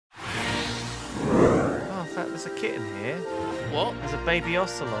there's a kitten here. What? There's a baby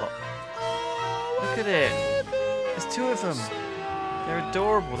ocelot. Look at it. There's two of them. They're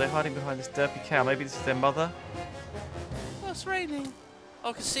adorable. They're hiding behind this derpy cow. Maybe this is their mother. Oh, it's raining. Oh,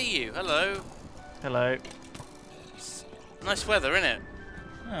 I can see you. Hello. Hello. Nice weather, isn't it?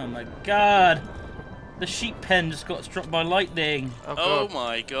 Oh my god! The sheep pen just got struck by lightning. Oh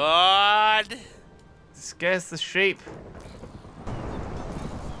my god! It scares the sheep.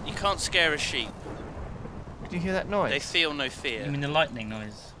 You can't scare a sheep. Did you hear that noise? They feel no fear. You mean the lightning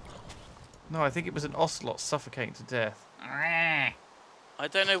noise? No, I think it was an ocelot suffocating to death. I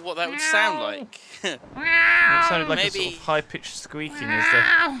don't know what that would sound like. It sounded like a sort of high-pitched squeaking as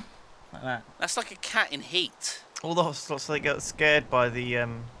the... Like that. That's like a cat in heat. All the ocelots, they get scared by the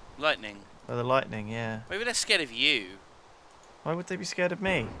Lightning. by the lightning, yeah. Maybe they're scared of you. Why would they be scared of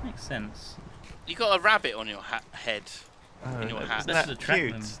me? Makes sense. You got a rabbit on your head. Oh, In your hat. isn't This that is attract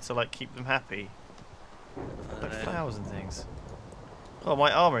cute them. to like keep them happy? I Like don't know. flowers and things. Oh,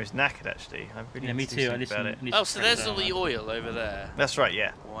 my armour is knackered actually. I really Yeah, me need to too. do I something listen. about it. I need Oh, to so track there's all down the that. oil over there. That's right,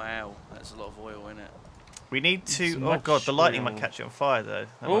 yeah. Wow, that's a lot of oil in it. We need It's to. Oh much god, the lightning oil. might catch it on fire though.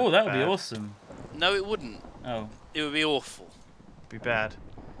 Oh, that would be bad. awesome. No, it wouldn't. Oh. It would be awful. Be bad.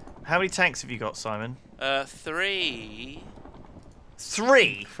 How many tanks have you got, Simon? 3.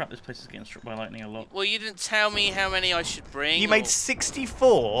 3. Crap, this place is getting struck by lightning a lot. Well, you didn't tell me how many I should bring. You or- made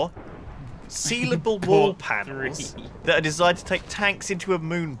 64 sealable wall Bought panels 3. that are designed to take tanks into a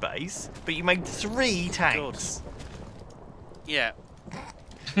moon base, but you made 3 tanks. Yeah.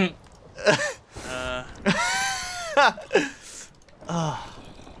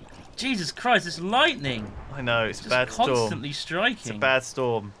 Jesus Christ, it's lightning! I know, it's a Just bad constantly storm. striking. It's a bad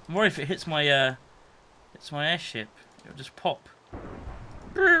storm. I'm worried if it hits my airship, it'll just pop.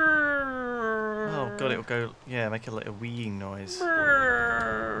 Oh god, it'll go. Yeah, make a little weeing noise. Ooh,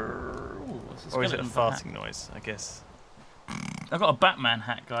 it's a Or is it a skeleton farting hat. noise? I guess. I've got a Batman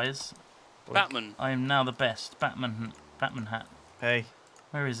hat, guys. Batman. I am now the best. Batman hat. Hey.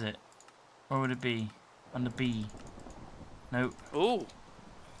 Where is it? Where would it be? Under B. Nope. Ooh.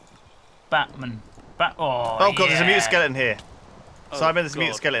 Batman. Oh god, there's a mutant skeleton here. Oh, Simon, there's a God.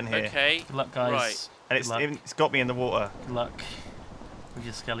 mutant skeleton here. Okay. Good luck, guys. Right. And Good luck. it's got me in the water. Good luck with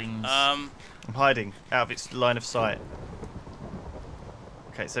your skeletons. I'm hiding out of its line of sight.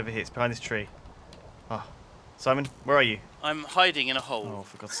 Okay, it's over here. It's behind this tree. Oh. Simon, where are you? I'm hiding in a hole. Oh,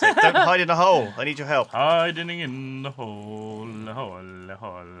 for God's sake. Don't hide in a hole. I need your help. Hiding in the hole. Oh,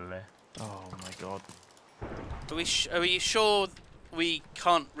 my God. Are we sure we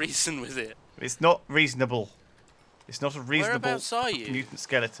can't reason with it? It's not reasonable. It's not a reasonable Whereabouts are you? mutant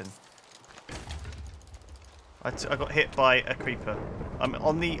skeleton. I got hit by a creeper. I'm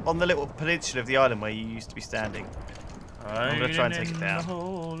on the little peninsula of the island where you used to be standing. I'm gonna try and take it down.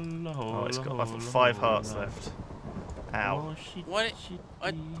 Oh, it's got. I've got 5 hearts left. Ow. Oh, shit, What? shit,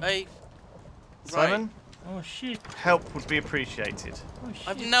 I Simon, Oh shit. help would be appreciated. Oh I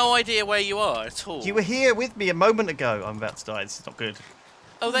have shit. no idea where you are at all. You were here with me a moment ago. I'm about to die. This is not good.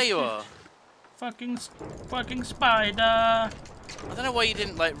 Oh, there you are. Fucking spider. I don't know why you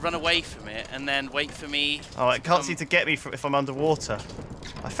didn't like run away from it and then wait for me. Oh, it can't seem to get me if I'm underwater.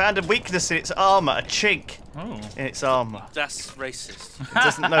 I found a weakness in its armour, a chink Oh. in its armour. That's racist. It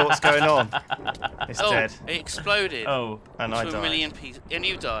doesn't know what's going on. It's Oh, dead. it exploded. Oh. And I to a died. million pieces, and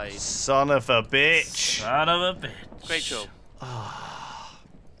you died. Son of a bitch. Son of a bitch. Great job.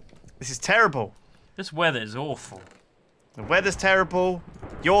 This is terrible. This weather is awful. The weather's terrible.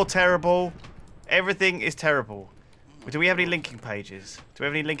 You're terrible. Everything is terrible. Do we have any linking pages? Do we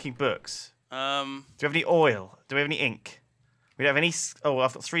have any linking books? Do we have any oil? Do we have any ink? We don't have any... Oh,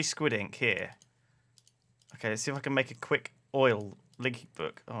 I've got 3 squid ink here. Okay, let's see if I can make a quick oil linking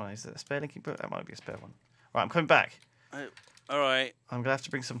book. Oh, is that a spare linking book? That might be a spare one. Right, I'm coming back. All right. I'm going to have to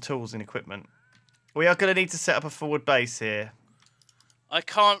bring some tools and equipment. We are going to need to set up a forward base here. I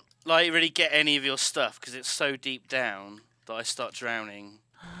can't like really get any of your stuff because it's so deep down that I start drowning.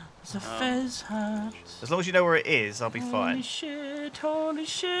 It's a fez hat. As long as you know where it is, I'll be Holy fine. shit, holy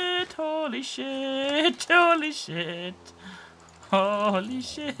shit, holy shit, holy shit. Holy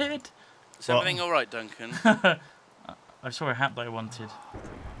shit. Is everything all right, Duncan? I saw a hat that I wanted.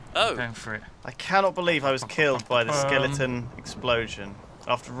 Oh, Going for it. I cannot believe I was killed by the skeleton explosion.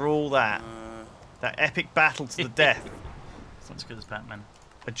 After all that. That epic battle to the death. It's not as good as Batman.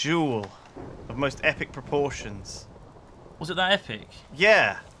 A duel of most epic proportions. Was it that epic?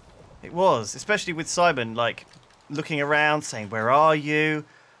 Yeah, it was. Especially with Simon, like, looking around, saying, "Where are you?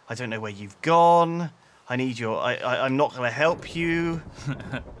 I don't know where you've gone. I need your... I'm not going to help you."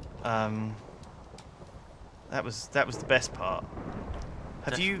 That was the best part.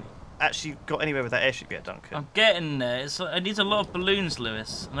 Have you actually got anywhere with that airship yet, Duncan. I'm getting there. It needs a lot of balloons,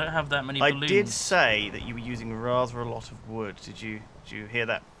 Lewis. I don't have that many balloons. I did say that you were using rather a lot of wood. Did you hear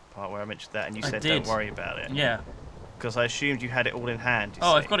that part where I mentioned that? And you said don't worry about it. Yeah. Because I assumed you had it all in hand.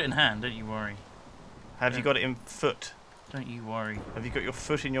 Oh, I've got it in hand. Don't you worry. Have you got it in foot? Don't you worry. Have you got your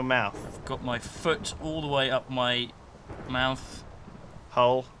foot in your mouth? I've got my foot all the way up my mouth.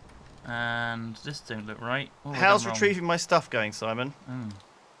 Hole. And this don't look right. Oh, how's retrieving my stuff going, Simon? Oh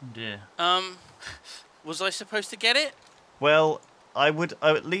dear. Was I supposed to get it? Well, I would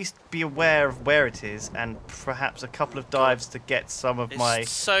at least be aware of where it is, and perhaps a couple of dives to get some of my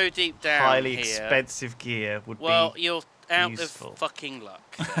so deep down highly here. expensive gear would well, be you're out useful. of fucking luck.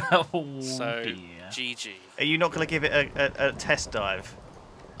 Oh so, dear. GG. Are you not going to give it a test dive?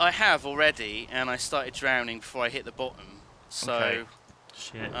 I have already, and I started drowning before I hit the bottom. So, okay.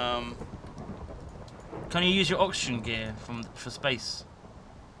 Shit. Can you use your oxygen gear for space?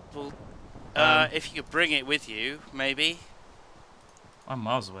 Well, if you could bring it with you, maybe. I'm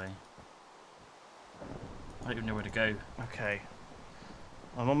miles away. I don't even know where to go. Okay.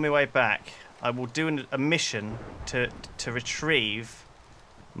 I'm on my way back. I will do a mission to retrieve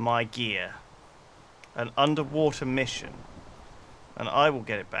my gear. An underwater mission. And I will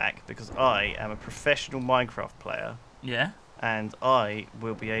get it back because I am a professional Minecraft player. Yeah? And I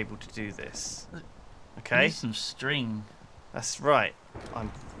will be able to do this. I Okay? need some string. That's right.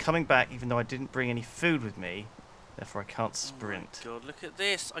 I'm coming back even though I didn't bring any food with me. Therefore I can't sprint. Oh my god, look at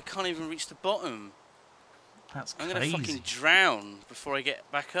this. I can't even reach the bottom. That's I'm crazy. gonna fucking drown before I get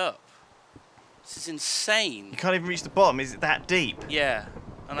back up. This is insane. You can't even reach the bottom. Is it that deep? Yeah.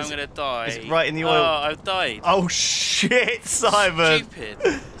 And I'm gonna die. Is it right in the oil? Oh, I've died. Oh shit, Simon!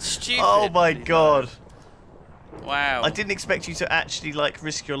 Stupid. Stupid. Oh my god. Wow. I didn't expect you to actually like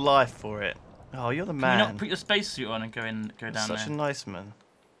risk your life for it. Oh, you're the man. Can you not put your spacesuit on and go down Such there? a nice man.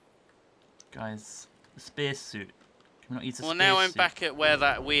 Guys, the spacesuit. Can we not use a Well, now I'm spacesuit? back at where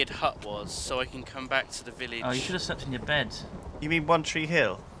that weird hut was, so I can come back to the village. Oh, you should have slept in your bed. You mean One Tree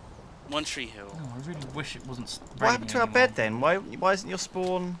Hill? One Tree Hill. Oh, I really wish it wasn't raining What happened to our anymore. bed then? Why isn't your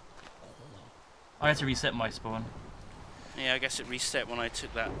spawn? I had to reset my spawn. Yeah, I guess it reset when I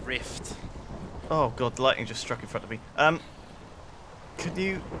took that rift. Oh god, the lightning just struck in front of me. Could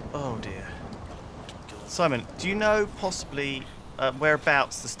you? Oh dear. Simon, do you know possibly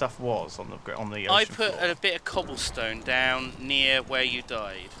whereabouts the stuff was on the ocean I put floor? a bit of cobblestone down near where you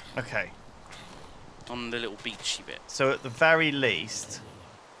died. Okay. On the little beachy bit. So at the very least,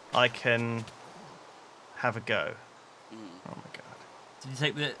 I can have a go. Mm. Oh my god. Did you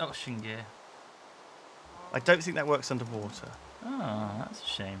take the oxygen gear? I don't think that works underwater. Oh, that's a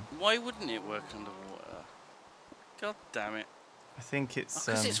shame. Why wouldn't it work underwater? God damn it. I think it's.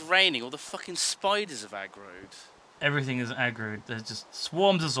 Because it's raining, all the fucking spiders have aggroed. Everything is aggroed. There's just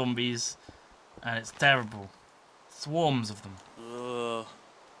swarms of zombies, and it's terrible. Swarms of them. Ugh.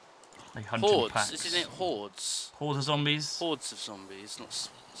 They hunt in Hordes, packs. isn't it hordes? Hordes of zombies. Hordes of zombies, not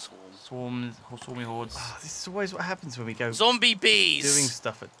swarms. Swarmy hordes. Oh, this is always what happens when we go Zombie bees! doing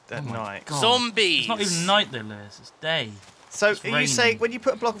stuff at Oh my night. God. Zombies! It's not even night though, Lewis. It's day. So It's are you raining. saying when you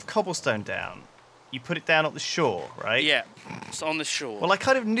put a block of cobblestone down, you put it down at the shore, right? Yeah, it's on the shore. Well, I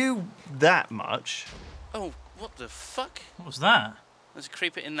kind of knew that much. Oh, what the fuck? What was that? There's a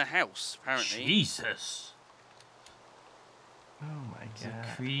creeper in the house, apparently. Jesus. Oh my There's god.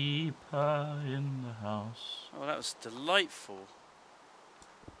 a creeper in the house. Oh, that was delightful.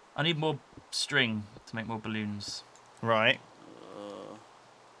 I need more string to make more balloons. Right.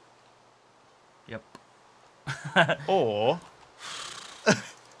 Yep. Or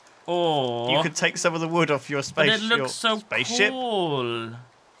Or you could take some of the wood off your but space. it looks so spaceship. cool.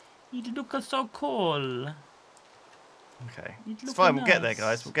 It looks so cool. Okay. It It's looks fine. We'll get there, nice.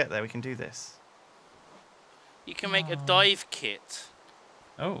 guys. We'll get there. We can do this. You can make a dive kit,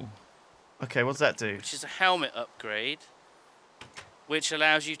 Oh. Okay. What's that do? which is a helmet upgrade, which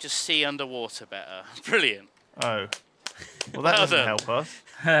allows you to see underwater better. Brilliant. Oh. Well, that Well doesn't done. help us.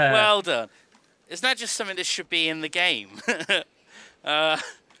 Well done. Isn't that just something that should be in the game?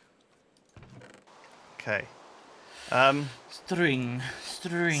 Okay. String. There's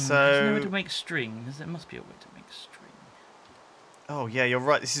no So- way to make string. There must be a way to make string. Oh yeah, you're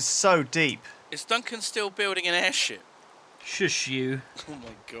right. This is so deep. Is Duncan still building an airship? Shush you. Oh my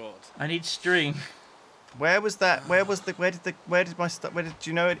god. I need string. Where was that? Where did my stuff? Do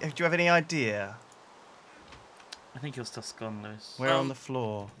you know? Do you have any idea? I think your stuff's gone, Lewis. Where on the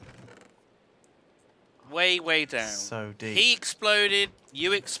floor? Way down. So deep. He exploded.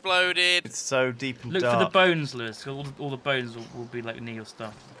 You exploded. It's so deep and Look dark. for the bones, Lewis. 'Cause all the bones will be like near your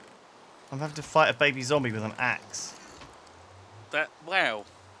stuff. I'm having to fight a baby zombie with an axe. Wow.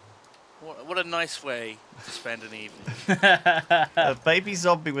 What a nice way to spend an evening. A baby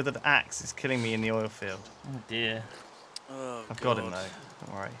zombie with an axe is killing me in the oil field. Oh dear. Oh, I've got him though.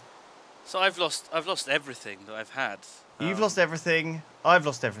 Don't worry. So I've lost everything that I've had. You've lost everything. I've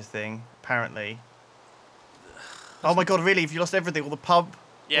lost everything. Apparently. Oh my god! Really? Have you lost everything? All the pub?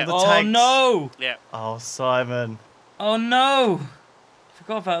 Yeah. All the tanks? No! Yeah. Oh, Simon. Oh no!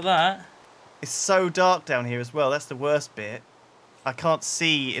 Forgot about that. It's so dark down here as well. That's the worst bit. I can't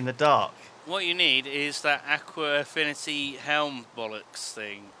see in the dark. What you need is that Aqua Affinity helm bollocks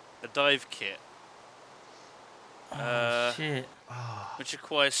thing, a dive kit. Oh shit. Which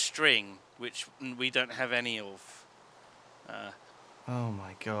requires string, which we don't have any of. Oh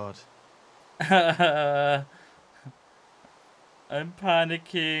my god. I'm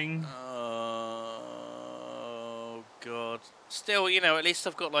panicking. Oh god. Still, you know, at least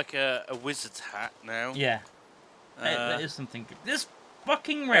I've got like a wizard's hat now. Yeah. That is something good. This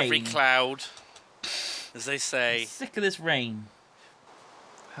fucking rain. Every cloud, as they say. I'm sick of this rain.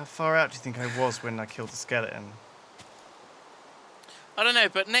 How far out do you think I was when I killed the skeleton? I don't know,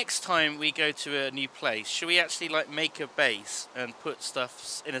 but next time we go to a new place, should we actually like make a base and put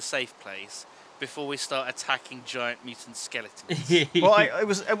stuff in a safe place before we start attacking giant mutant skeletons? Well,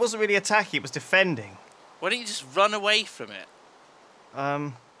 it wasn't really attacking, it was defending. Why don't you just run away from it?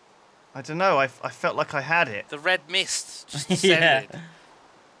 I don't know, I felt like I had it. The red mist just descended. Yeah.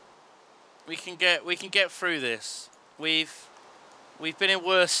 We can get through this. We've been in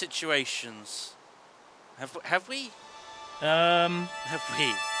worse situations. Have we? Have we? I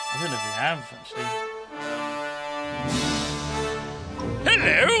don't know if we have actually.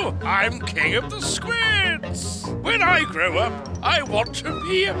 Hello, I'm King of the Squids. When I grow up, I want to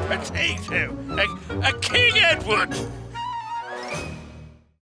be a potato, a King Edward.